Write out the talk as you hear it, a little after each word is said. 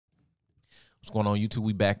What's going on, YouTube?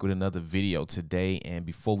 We back with another video today, and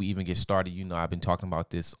before we even get started, you know I've been talking about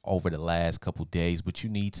this over the last couple days, but you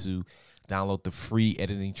need to download the free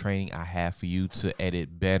editing training I have for you to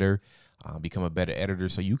edit better, become a better editor,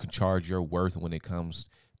 so you can charge your worth when it comes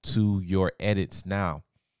to your edits. Now,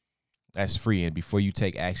 that's free, and before you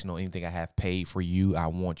take action on anything I have paid for you, I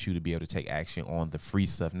want you to be able to take action on the free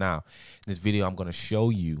stuff. Now, in this video, I'm going to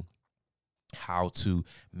show you how to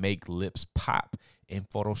make lips pop in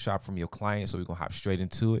Photoshop from your client. So we're gonna hop straight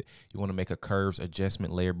into it. You want to make a curves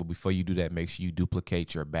adjustment layer, but before you do that, make sure you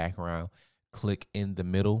duplicate your background, click in the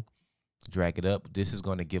middle, drag it up. This is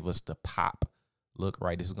going to give us the pop look,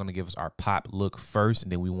 right? This is going to give us our pop look first,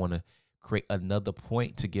 and then we want to create another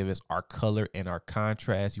point to give us our color and our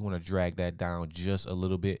contrast. You want to drag that down just a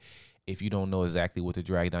little bit. If you don't know exactly what to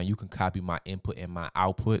drag down, you can copy my input and my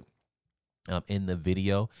output in the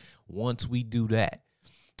video. Once we do that,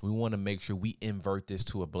 we want to make sure we invert this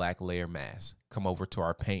to a black layer mask. Come over to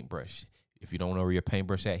our paintbrush. If you don't know where your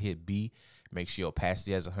paintbrush at, hit B. Make sure your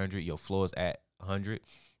opacity is 100, your flow is at 100,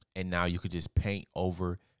 and now you could just paint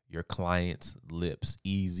over your client's lips.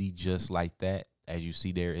 Easy, just like that. As you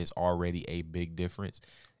see, there is already a big difference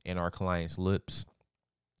in our client's lips.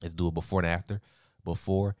 Let's do it before and after.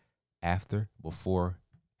 Before, after, before,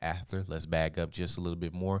 after. Let's back up just a little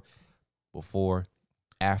bit more. Before,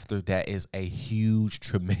 after. That is a huge,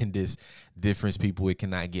 tremendous difference, people. It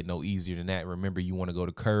cannot get no easier than that. Remember, you want to go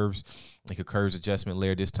to curves, make a curves adjustment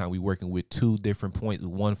layer. This time we're working with 2 different points,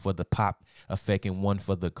 one for the pop effect and one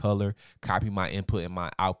for the color. Copy my input and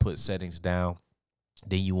my output settings down.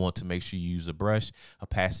 Then you want to make sure you use a brush,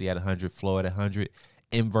 opacity at 100, flow at 100.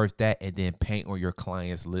 Invert that and then paint on your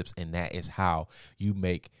client's lips, and that is how you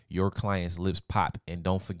make your client's lips pop. And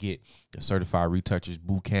don't forget, the Certified Retouchers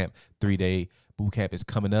Bootcamp 3-day bootcamp is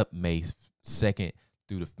coming up May 5th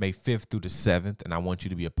through the 7th, and I want you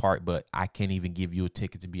to be a part, but I can't even give you a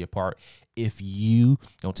ticket to be a part if you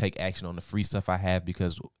don't take action on the free stuff I have,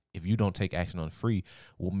 because if you don't take action on the free,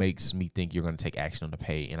 what makes me think you're going to take action on the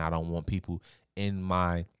paid, and I don't want people in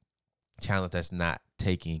my channel that's not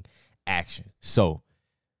taking action. So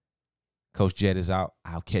Coach Jet is out.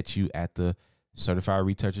 I'll catch you at the Certified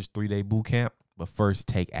Retouchers 3-day bootcamp. But first,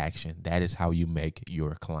 take action. That is how you make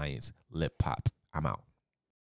your client's lip pop. I'm out.